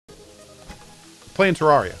playing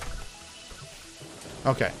Terraria.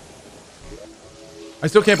 Okay. I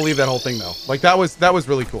still can't believe that whole thing though. Like that was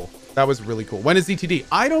really cool. That was really cool. When is ZTD?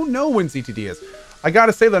 I don't know when ZTD is. I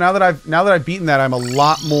gotta say though, now that I've beaten that, I'm a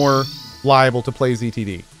lot more liable to play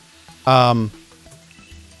ZTD. I'm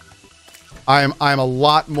a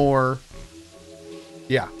lot more.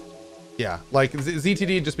 Yeah. Like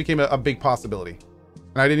ZTD just became a big possibility,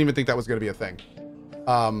 and I didn't even think that was going to be a thing.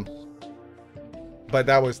 But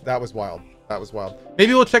that was wild. That was wild.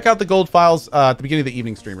 Maybe we'll check out the gold files at the beginning of the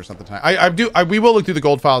evening stream or something tonight. We will look through the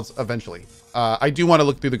gold files eventually. I do want to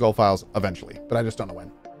look through the gold files eventually, but I just don't know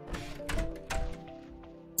when.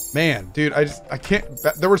 Man, dude, I can't.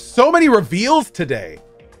 There were so many reveals today.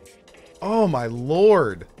 Oh my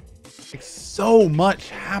lord. Like, so much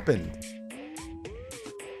happened.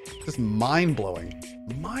 Just mind-blowing.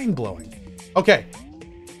 Mind-blowing. Okay.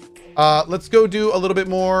 Let's go do a little bit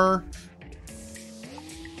more.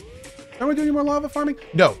 Don't we do any more lava farming?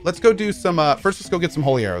 No, let's go do some first let's go get some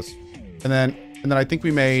holy arrows. And then I think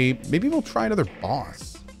maybe we'll try another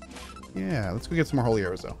boss. Yeah, let's go get some more holy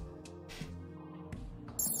arrows though.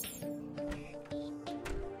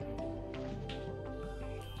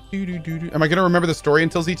 Am I gonna remember the story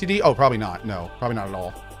until ZTD? Oh, probably not. No, probably not at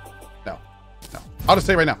all. No. I'll just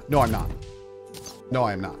say right now. No, I'm not. No,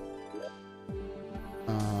 I am not.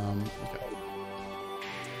 Okay.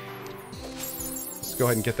 Let's go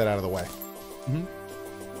ahead and get that out of the way.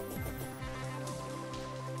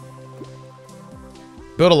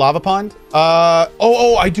 Build a lava pond?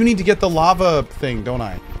 Oh, I do need to get the lava thing, don't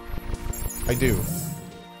I? I do.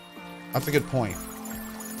 That's a good point.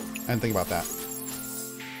 I didn't think about that.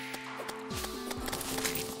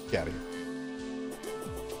 Get out of here.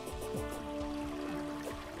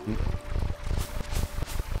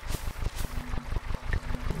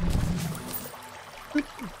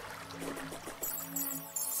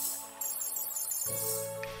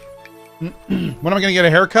 When am I gonna get a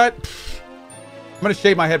haircut? I'm gonna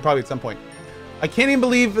shave my head probably at some point. I can't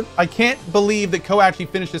believe that Cohh actually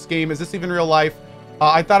finished this game. Is this even real life?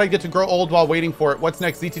 I thought I'd get to grow old while waiting for it. What's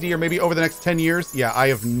next, ZTD, or maybe over the next 10 years? Yeah, I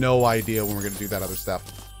have no idea when we're gonna do that other stuff.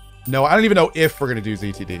 No, I don't even know if we're gonna do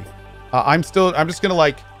ZTD. I'm just gonna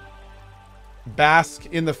like bask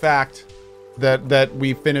in the fact that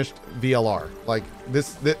we finished VLR. Like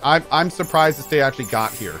I'm surprised this day actually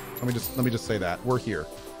got here. Let me just say that we're here.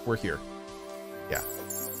 Yeah.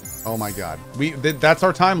 Oh my God. That's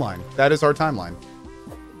our timeline. That is our timeline.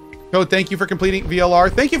 Cohh, thank you for completing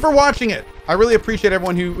VLR. Thank you for watching it. I really appreciate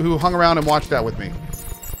everyone who hung around and watched that with me.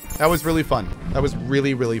 That was really fun. That was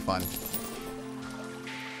really, really fun.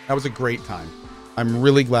 That was a great time. I'm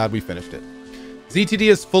really glad we finished it. ZTD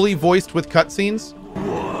is fully voiced with cutscenes.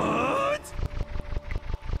 What?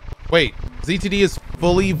 Wait, ZTD is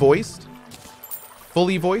fully voiced?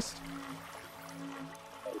 Fully voiced?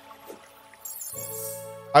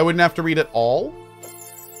 I wouldn't have to read it all?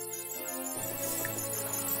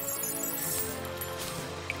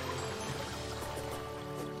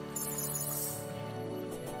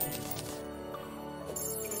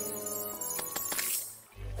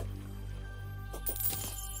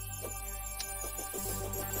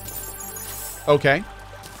 Okay.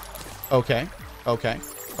 Okay. Okay.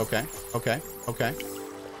 Okay. Okay. Okay.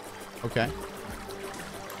 Okay.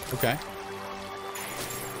 Okay.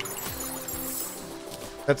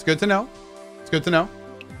 That's good to know. It's good to know.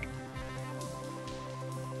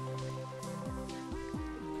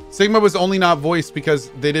 Sigma was only not voiced because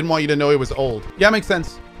they didn't want you to know it was old. Yeah, makes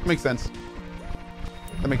sense. Makes sense.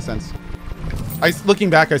 That makes sense. Looking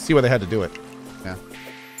back, I see why they had to do it. Yeah.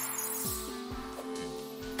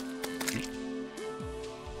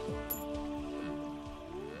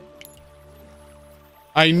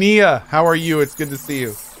 Nia, how are you? It's good to see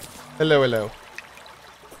you. Hello, hello.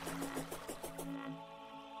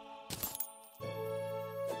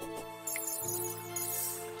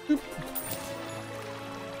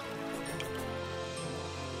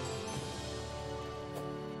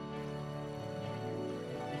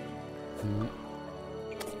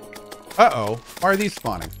 Uh-oh. Why are these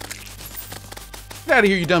spawning? Get out of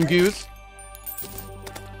here, you dumb goose.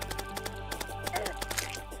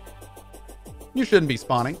 You shouldn't be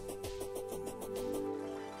spawning.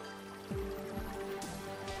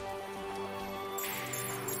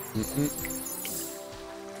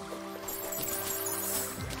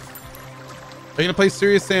 Are you gonna play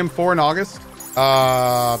Serious Sam 4 in August?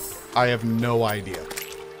 I have no idea.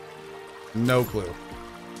 No clue.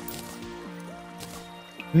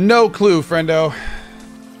 No clue, friendo.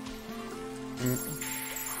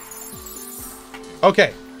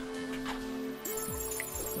 Okay.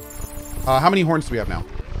 How many horns do we have now?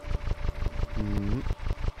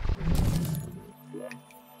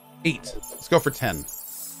 8. Let's go for 10.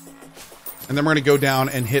 And then we're going to go down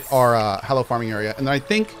and hit our Hello Farming area. And then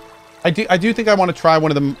I do think I want to try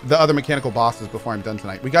one of the other mechanical bosses before I'm done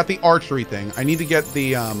tonight. We got the archery thing. I need to get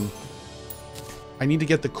the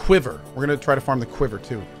quiver. We're going to try to farm the quiver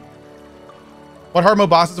too. What hard mode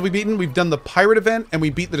bosses have we beaten? We've done the pirate event and we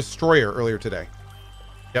beat the destroyer earlier today.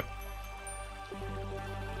 Yep.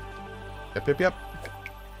 Yep.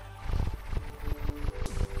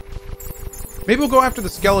 Maybe we'll go after the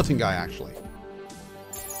skeleton guy, actually.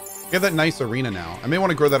 We have that nice arena now. I may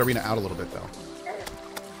want to grow that arena out a little bit, though.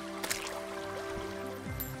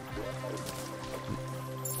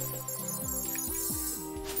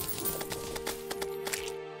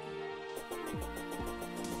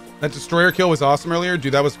 That destroyer kill was awesome earlier.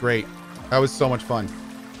 Dude, that was great. That was so much fun.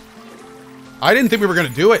 I didn't think we were going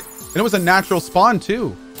to do it. And it was a natural spawn,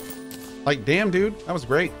 too. Like, damn, dude. That was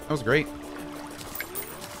great. That was great.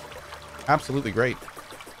 Absolutely great.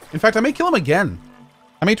 In fact, I may kill him again.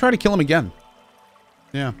 I may try to kill him again.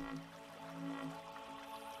 Yeah.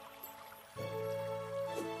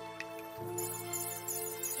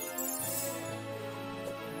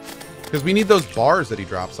 Because we need those bars that he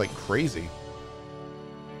drops like crazy.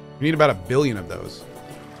 We need about 1 billion of those.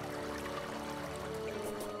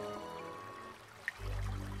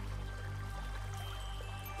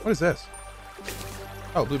 What is this?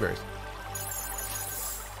 Oh, blueberries.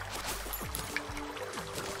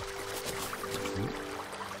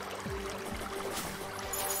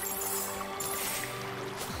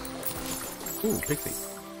 Ooh, pixie.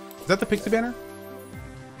 Is that the pixie banner?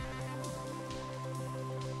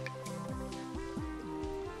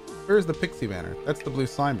 Where is the pixie banner? That's the blue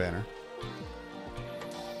slime banner.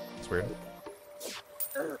 That's weird.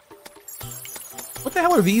 What the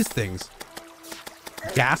hell are these things?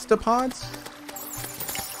 Gasteropods?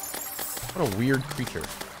 What a weird creature.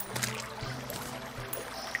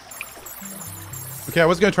 Okay, I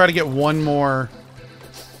was going to try to get one more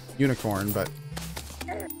unicorn, but...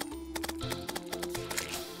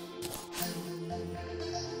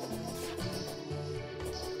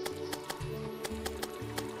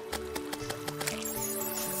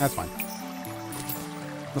 that's fine.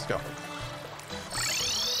 Let's go.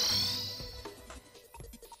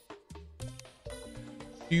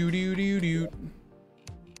 Do.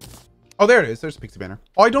 Oh, there it is. There's a pixie banner.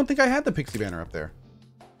 Oh, I don't think I had the pixie banner up there.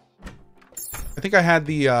 I think I had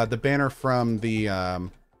the banner from the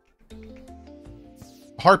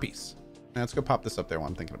harpies. Now, let's go pop this up there while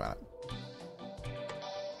I'm thinking about it.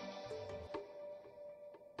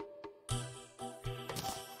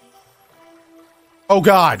 Oh,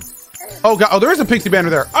 God. Oh, God. Oh, there is a pixie banner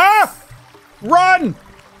there. Ah! Run!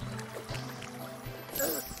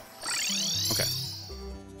 Okay.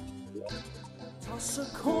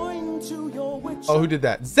 Oh, who did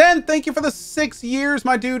that? Zen, thank you for the 6 years,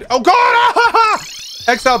 my dude. Oh, God!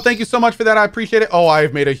 Exile, thank you so much for that. I appreciate it. Oh,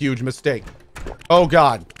 I've made a huge mistake. Oh,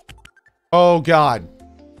 God. Oh, God.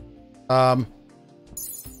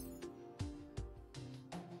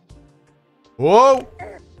 Whoa.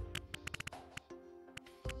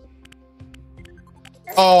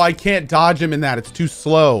 Oh, I can't dodge him in that. It's too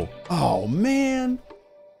slow. Oh, man.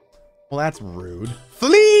 Well, that's rude.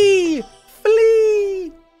 Flee!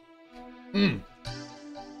 Flee!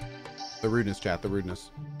 The rudeness, chat. The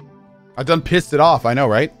rudeness. I've done pissed it off. I know,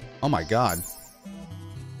 right? Oh, my God.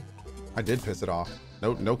 I did piss it off.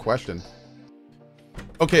 No question.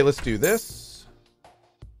 Okay, let's do this.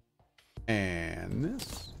 And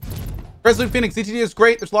this. Resolute Phoenix, ZTD is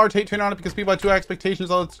great. There's a large hate train on it because people have too high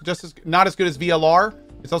expectations. Although it's just not as good as VLR.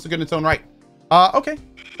 It's also good in its own right. Okay.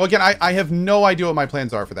 Well, again, I have no idea what my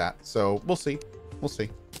plans are for that. So we'll see. We'll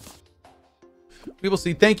see. We will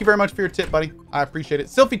see. Thank you very much for your tip, buddy. I appreciate it.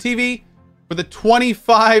 Sylphie TV for the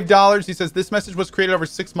 $25. He says, this message was created over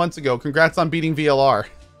 6 months ago. Congrats on beating VLR.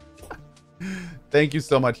 Thank you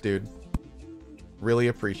so much, dude. Really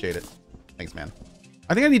appreciate it. Thanks, man.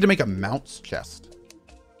 I think I need to make a mounts chest.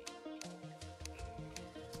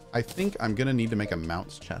 I think I'm going to need to make a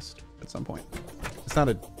mounts chest at some point. It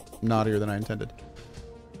sounded naughtier than I intended.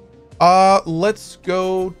 Let's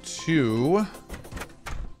go to...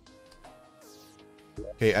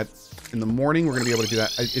 Okay, in the morning, we're going to be able to do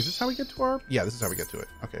that. Is this how we get to our... Yeah, this is how we get to it.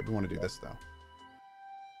 Okay, we want to do this, though.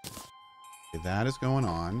 Okay, that is going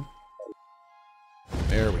on.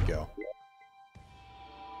 There we go.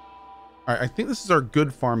 All right, I think this is our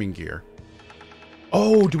good farming gear.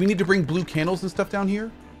 Oh, do we need to bring blue candles and stuff down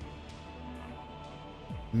here?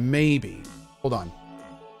 Maybe. Hold on.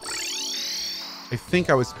 I think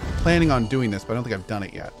I was planning on doing this, but I don't think I've done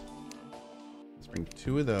it yet. Let's bring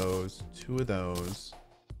 2 of those, 2 of those,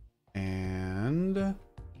 and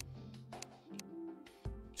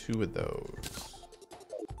 2 of those.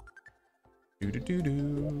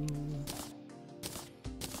 Do-do-do-do.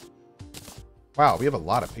 Wow, we have a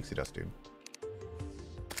lot of pixie dust, dude.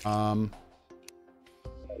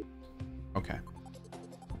 Okay.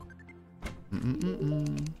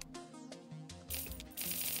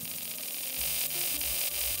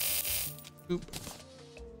 Oop.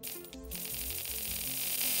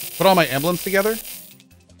 Put all my emblems together.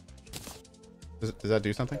 Does that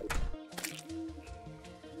do something?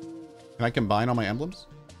 Can I combine all my emblems?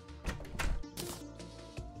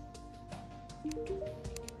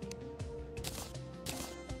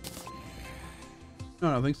 No,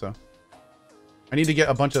 I don't think so. I need to get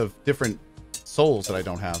a bunch of different souls that I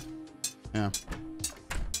don't have. Yeah.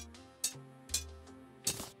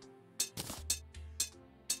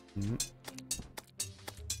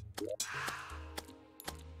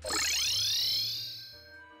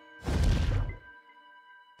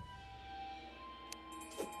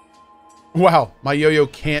 Wow, my yo-yo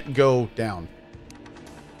can't go down.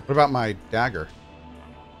 What about my dagger?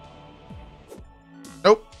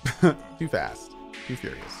 Nope. Too fast. Too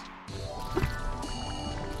furious.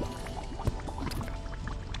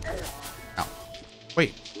 Ow.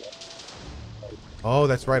 Wait. Oh,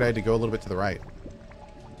 that's right. I had to go a little bit to the right.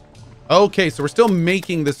 Okay, so we're still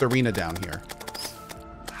making this arena down here.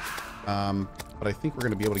 But I think we're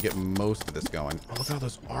going to be able to get most of this going. Oh, look at all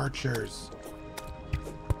those archers.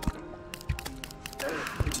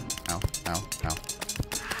 Ow, ow, ow.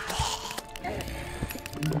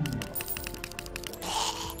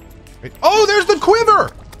 Wait. Oh, there's the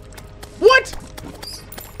quiver! What?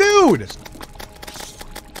 Dude!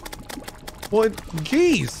 Well,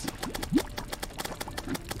 jeez.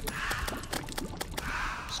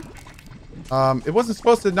 It wasn't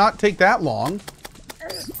supposed to not take that long.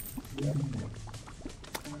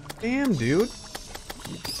 Damn, dude.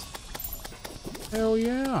 Hell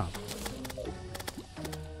yeah.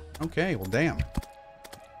 Okay, well, damn.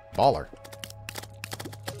 Baller.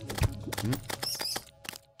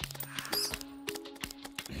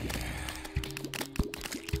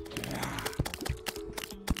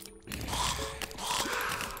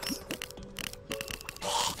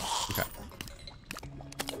 Okay.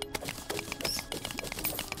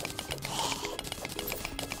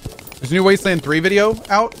 There's a new Wasteland 3 video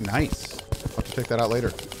out. Nice. I'll have to check that out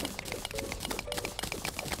later.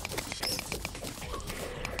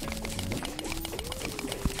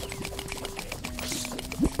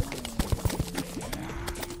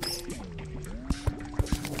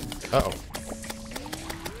 Uh-oh.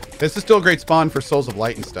 This is still a great spawn for Souls of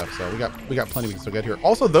Light and stuff, so we got plenty we can still get here.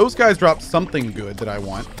 Also, those guys dropped something good that I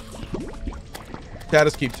want.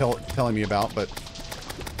 Status keep telling me about, but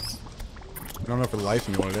I don't know for the life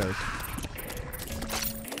of me what it is.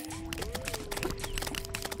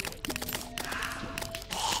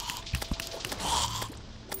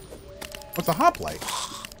 What's a hoplite?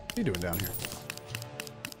 What are you doing down here?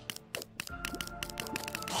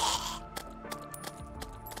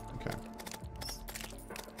 Okay.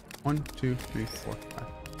 1, 2, 3, 4, 5.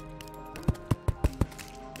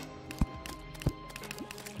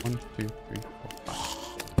 1, 2, 3, 4, 5.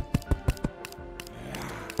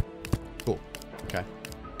 Cool. Okay.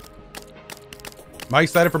 Am I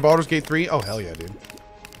excited for Baldur's Gate 3? Oh, hell yeah, dude.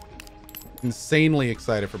 Insanely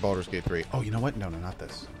excited for Baldur's Gate 3. Oh, you know what? No, not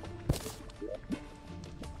this.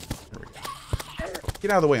 There we go. Get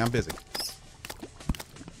out of the way. I'm busy.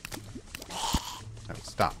 No,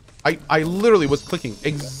 stop. I literally was clicking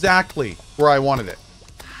exactly where I wanted it.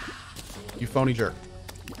 You phony jerk.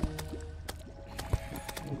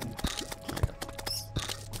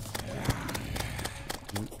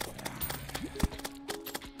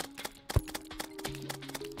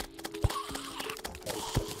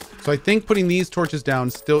 So I think putting these torches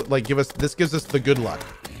down still like this gives us the good luck.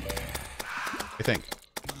 I think.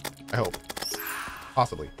 I hope.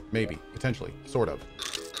 Possibly. Maybe. Potentially. Sort of.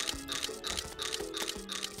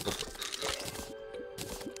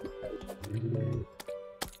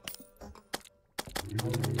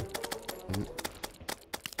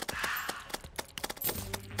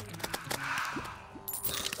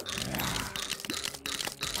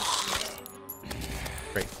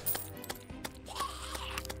 Great.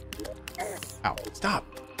 Ow. Stop.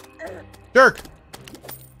 Jerk.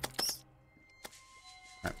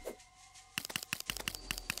 Right.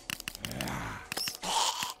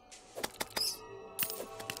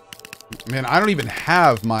 Man, I don't even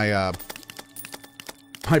have my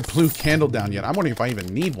my blue candle down yet. I'm wondering if I even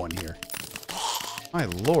need one here. My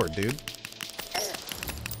lord, dude.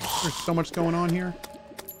 There's so much going on here.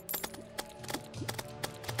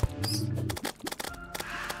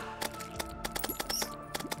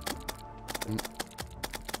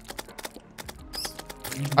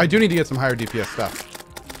 I do need to get some higher DPS stuff.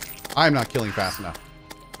 I'm not killing fast enough.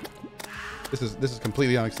 This is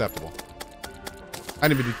completely unacceptable. I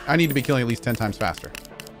need to be killing at least 10 times faster.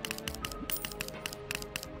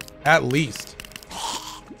 At least.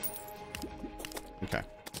 Okay.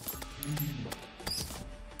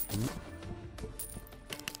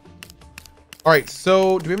 All right,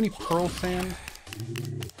 so do we have any pearl sand?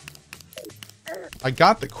 I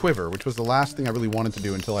got the quiver, which was the last thing I really wanted to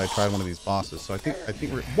do until I tried one of these bosses. So I think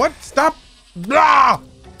we're... What? Stop! Blah!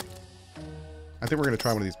 I think we're going to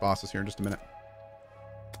try one of these bosses here in just a minute.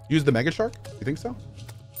 Use the Mega Shark? You think so?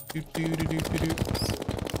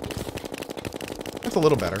 That's a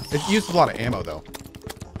little better. It uses a lot of ammo, though.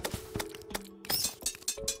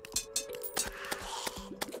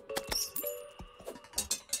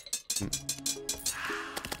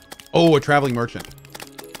 Oh, a traveling merchant.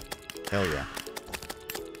 Hell yeah.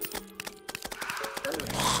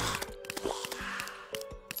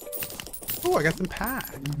 Oh, I got some pie.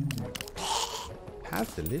 Pie's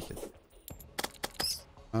delicious.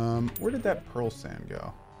 Where did that pearl sand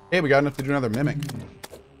go? Hey, we got enough to do another mimic.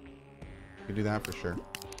 We can do that for sure.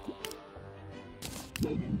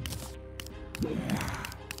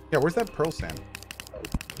 Yeah, where's that pearl sand?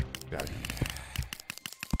 Got it.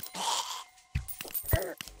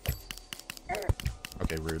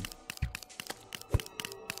 Okay, rude.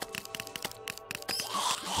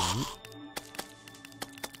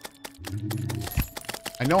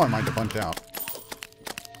 I know I mined a bunch out.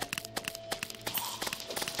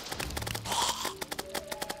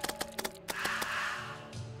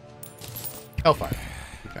 Hellfire.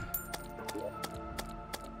 Okay.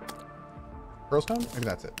 Pearlstone? Maybe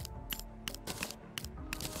that's it.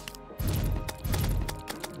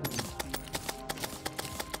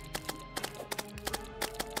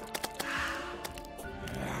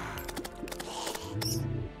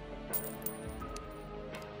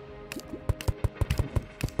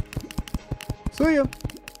 See ya.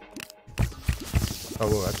 Oh,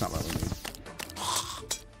 whoa, that's not what we need.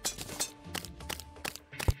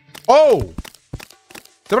 Oh!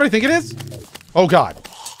 Is that what I think it is? Oh, God.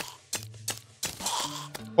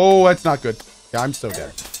 Oh, that's not good. Yeah, I'm so dead.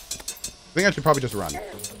 I think I should probably just run. Yeah,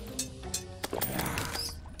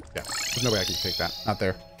 there's no way I can take that. Not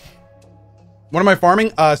there. What am I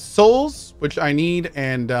farming? Souls, which I need,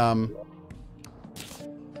 and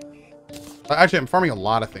actually, I'm farming a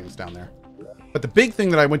lot of things down there. But the big thing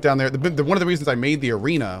that I went down there, one of the reasons I made the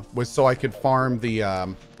arena was so I could farm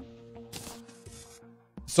the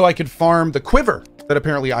quiver that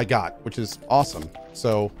apparently I got, which is awesome.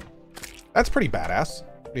 So that's pretty badass.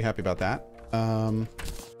 Pretty happy about that.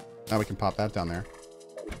 Now we can pop that down there.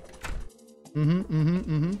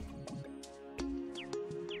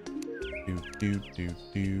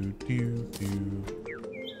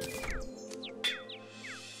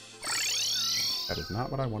 That is not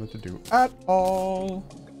what I wanted to do at all.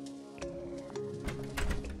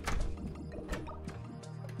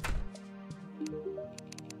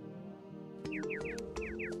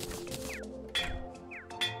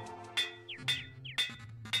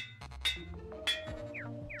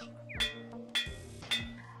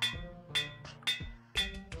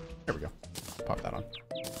 There we go. Pop that on.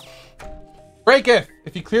 Breaketh!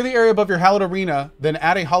 If you clear the area above your hallowed arena, then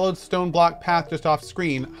add a hollowed stone block path just off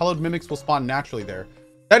screen, hallowed mimics will spawn naturally there.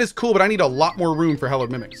 That is cool, but I need a lot more room for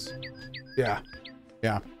hallowed mimics. Yeah.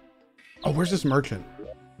 Yeah. Oh, where's this merchant?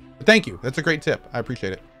 Thank you. That's a great tip. I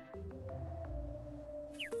appreciate it.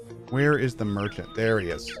 Where is the merchant? There he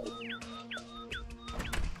is.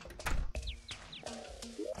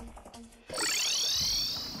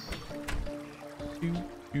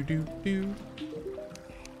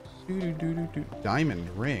 Diamond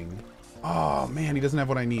ring. Oh man, he doesn't have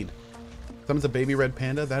what I need. Summons a baby red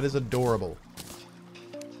panda. That is adorable.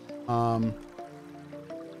 Okay.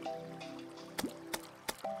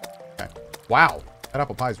 Wow, that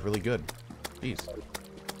apple pie is really good. Jeez.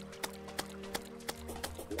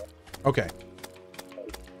 Okay.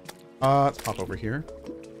 Let's pop over here.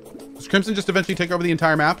 Does Crimson just eventually take over the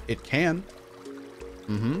entire map? It can.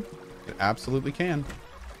 It absolutely can.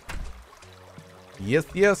 Yes,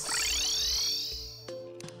 yes.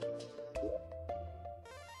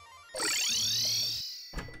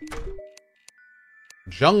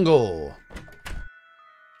 Jungle.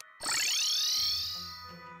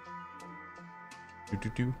 Do do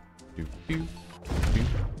do do do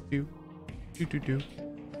do do do do.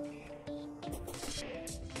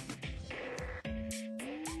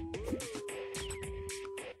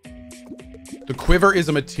 The quiver is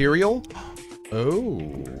a material?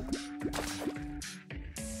 Oh.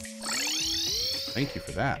 Thank you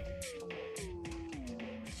for that.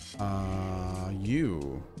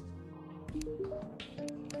 You.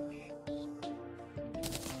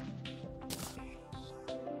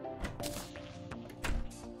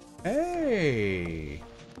 Hey.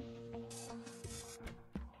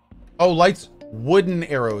 Oh, lights wooden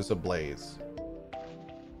arrows ablaze.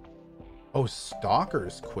 Oh,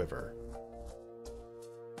 Stalker's Quiver.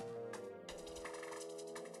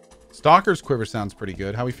 Stalker's Quiver sounds pretty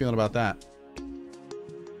good. How are we feeling about that?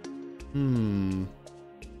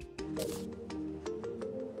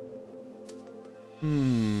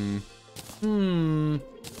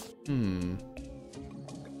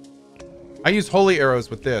 I use holy arrows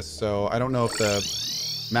with this, so I don't know if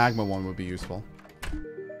the magma one would be useful.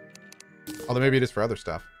 Although maybe it is for other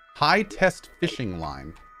stuff. High test fishing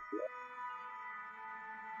line.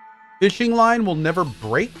 Fishing line will never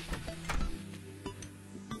break?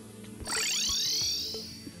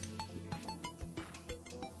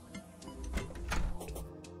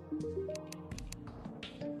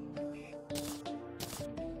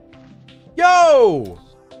 Yo!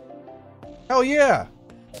 Hell yeah!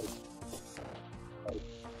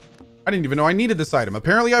 I didn't even know I needed this item.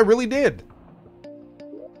 Apparently I really did.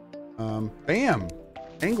 Bam.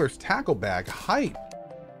 Angler's tackle bag. Hype.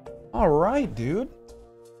 All right, dude.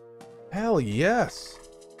 Hell yes.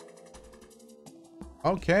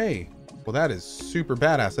 Okay. Well, that is super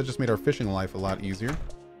badass. That just made our fishing life a lot easier.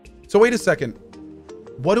 So wait a second.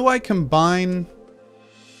 What do I combine?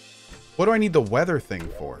 What do I need the weather thing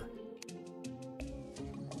for?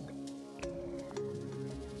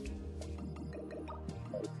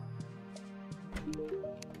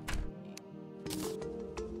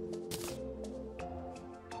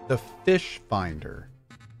 The fish finder.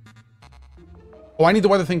 Oh, I need the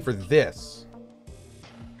weather thing for this.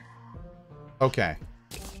 Okay.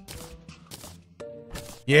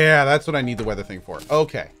 Yeah, that's what I need the weather thing for.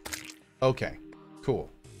 Okay. Okay. Cool.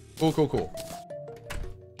 Cool, cool, cool.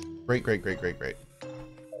 Great, great, great, great, great.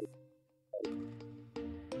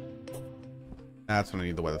 That's what I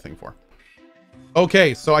need the weather thing for.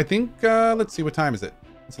 Okay, so I think, let's see, what time is it?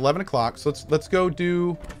 It's 11 o'clock, so let's go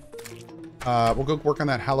do... we'll go work on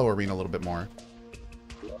that Hallow Arena a little bit more.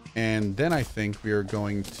 And then I think we are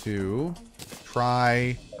going to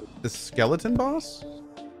try the skeleton boss.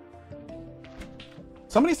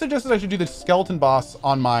 Somebody suggested I should do the skeleton boss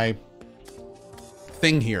on my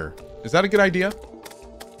thing here. Is that a good idea?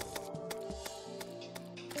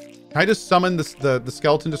 Can I just summon the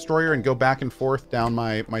skeleton destroyer and go back and forth down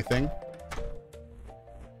my thing?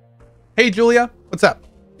 Hey, Julia. What's up?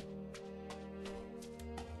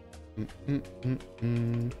 I'm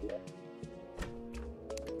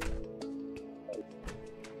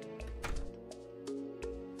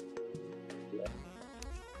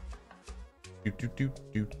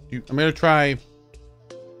gonna try.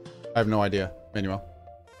 I have no idea. Manuel.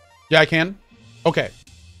 Yeah, I can. Okay.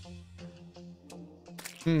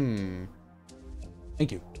 Thank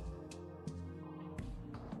you.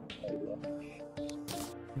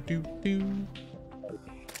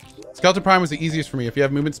 Skeleton Prime was the easiest for me. If you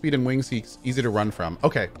have movement speed and wings, he's easy to run from.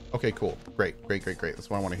 Okay. Okay, cool. Great, great, great, great. That's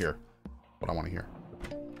what I want to hear. What I want to hear.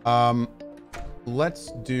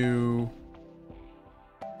 Let's do...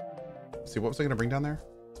 Let's see, what was I going to bring down there?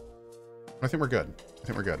 I think we're good. I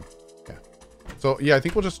think we're good. Yeah. So, yeah, I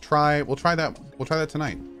think we'll just try... We'll try that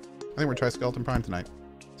tonight. I think we'll try Skeleton Prime tonight.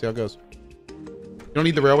 See how it goes. You don't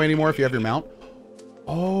need the railway anymore if you have your mount.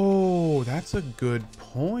 Oh, that's a good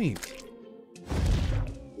point.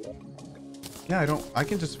 Yeah, I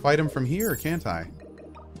can just fight him from here, can't I?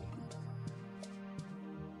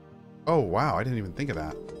 Oh, wow. I didn't even think of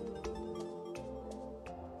that.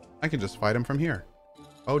 I can just fight him from here.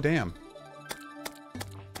 Oh, damn.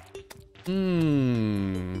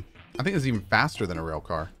 I think it's even faster than a rail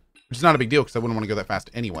car. Which is not a big deal because I wouldn't want to go that fast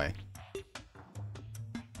anyway.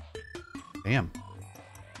 Damn.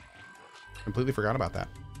 Completely forgot about that.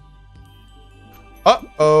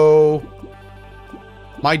 Uh-oh.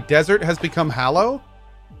 My desert has become Hallow?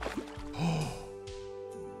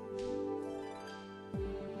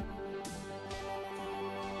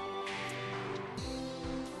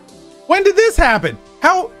 When did this happen?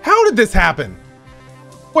 How did this happen?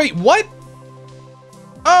 Wait, what?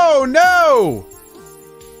 Oh no!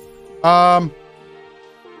 I'm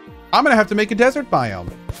gonna have to make a desert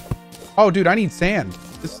biome. Oh dude, I need sand.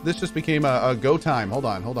 This just became a go time. Hold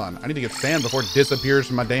on. I need to get sand before it disappears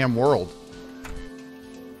from my damn world.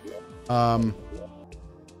 Oh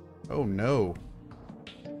no.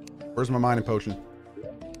 Where's my mining potion?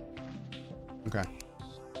 Okay.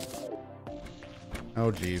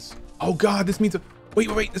 Oh geez. Oh god, this means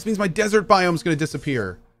wait, this means my desert biome's gonna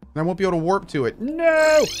disappear. And I won't be able to warp to it.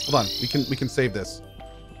 No! Hold on, we can save this.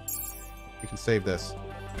 We can save this.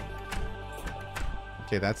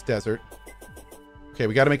 Okay, that's desert. Okay,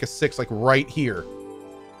 we got to make a 6 like right here.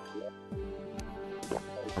 How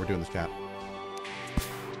we're doing this, chat.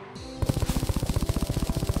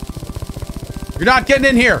 You're not getting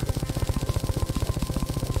in here.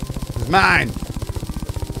 It's mine.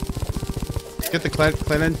 Get the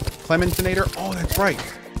Clementinator. Oh, that's right.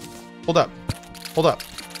 Hold up. Hold up.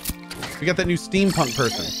 We got that new steampunk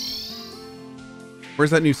person.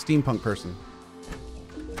 Where's that new steampunk person?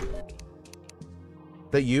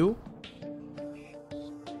 That you?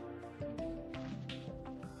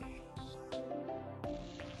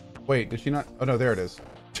 Wait, did she not? Oh, no, there it is.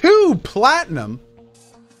 2 platinum?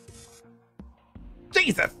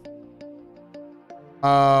 Jesus!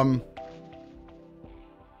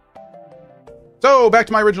 So, back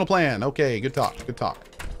to my original plan. Okay, good talk. Good talk.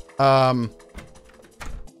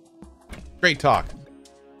 Great talk.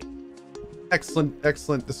 Excellent,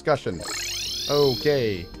 excellent discussion.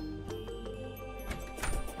 Okay.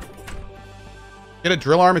 Get a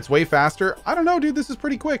drill arm, it's way faster. I don't know, dude. This is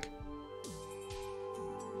pretty quick.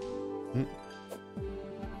 I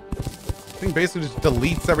think basically just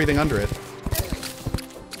deletes everything under it.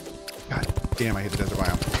 God damn, I hate the desert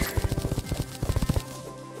biome.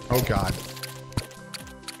 Oh, God.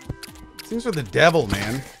 Things are the devil,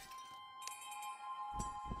 man.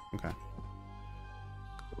 Okay.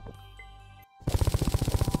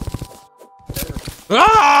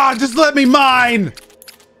 Ah! Just let me mine!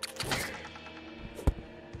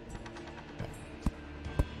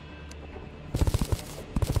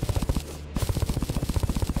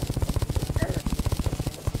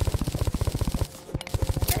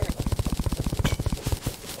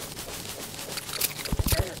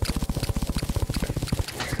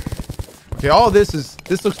 Okay, all this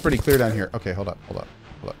looks pretty clear down here. Okay, hold up.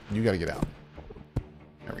 You gotta get out.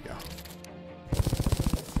 There we go.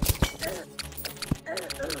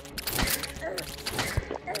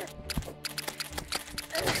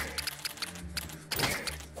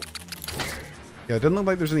 Yeah, it doesn't look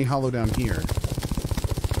like there's any hollow down here.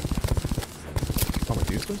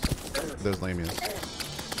 Probably useless. Those lamias.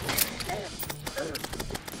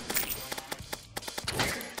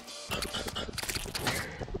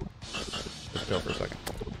 Let's go for a second.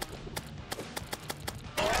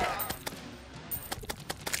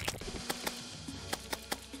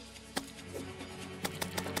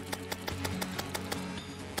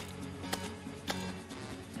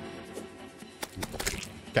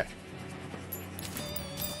 Okay.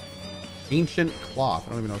 Ancient cloth.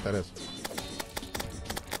 I don't even know what that is.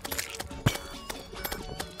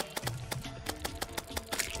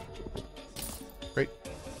 Great.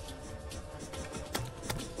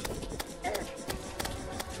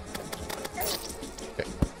 Okay.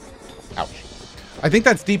 Ouch. I think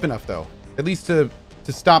that's deep enough, though. At least to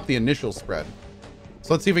stop the initial spread.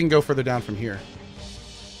 So let's see if we can go further down from here.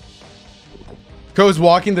 Cohh's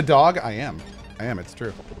walking the dog? I am. It's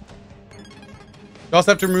true. You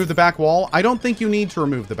also have to remove the back wall. I don't think you need to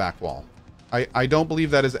remove the back wall. I don't believe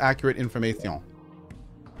that is accurate information.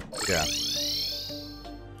 Yeah.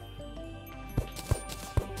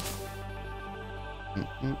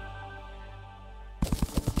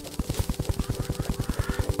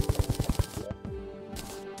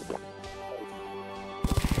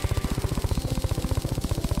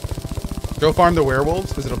 Go farm the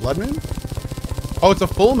werewolves. Is it a blood moon? Oh, it's a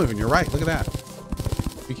full moon. You're right. Look at that.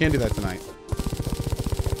 You can't do that tonight.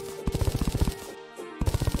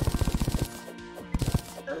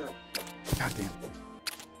 God damn.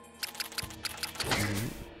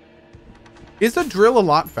 Is a drill a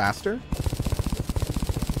lot faster?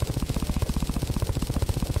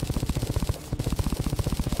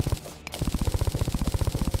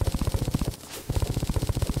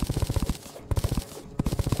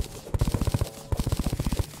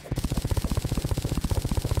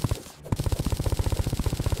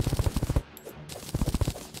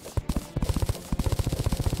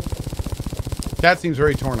 Cat seems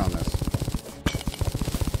very torn on this.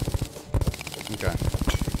 Okay.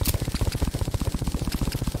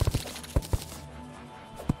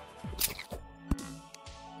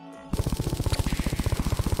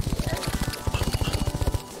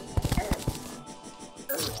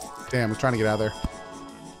 Damn, I was trying to get out of there.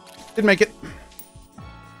 Didn't make it.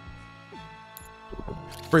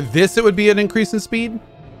 For this, it would be an increase in speed.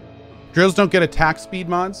 Drills don't get attack speed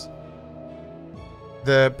mods.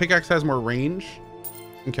 The pickaxe has more range.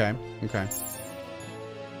 Okay, okay.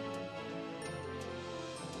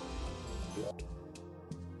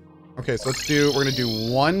 Okay, so we're gonna do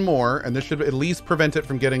one more, and this should at least prevent it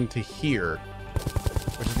from getting to here.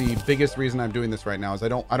 Which is the biggest reason I'm doing this right now, is I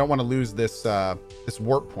don't want to lose this this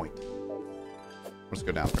warp point. Let's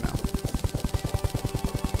go down for now.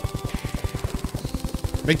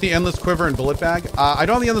 Make the endless quiver and bullet bag. I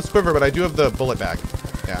don't have the endless quiver, but I do have the bullet bag.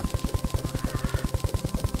 Yeah.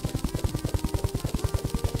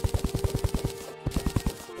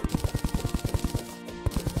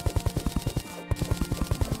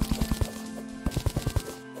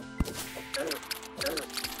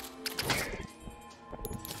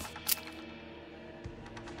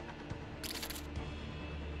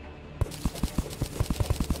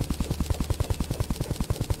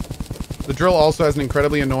 The drill also has an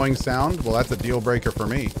incredibly annoying sound. Well, that's a deal breaker for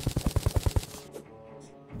me.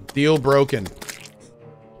 Deal broken.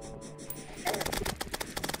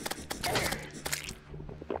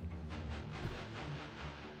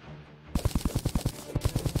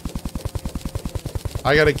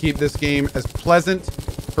 I gotta keep this game as pleasant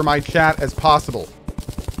for my chat as possible.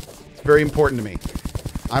 It's very important to me.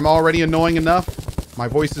 I'm already annoying enough. My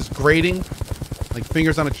voice is grating, like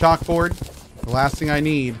fingers on a chalkboard. The last thing I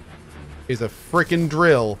need is a frickin'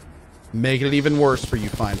 drill, making it even worse for you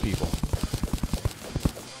fine people.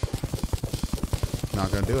 Not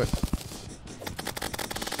gonna do it.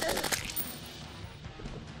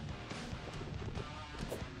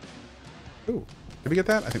 Ooh, did we get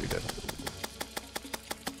that? I think we did.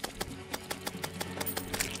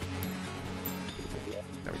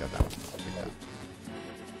 Yeah, we got that one. Take that.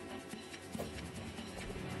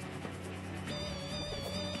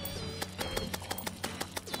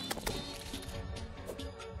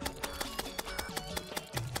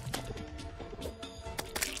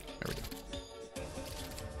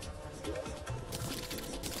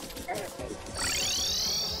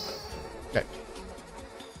 Okay.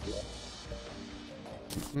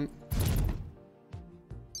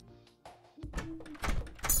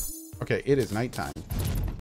 Okay, it is nighttime.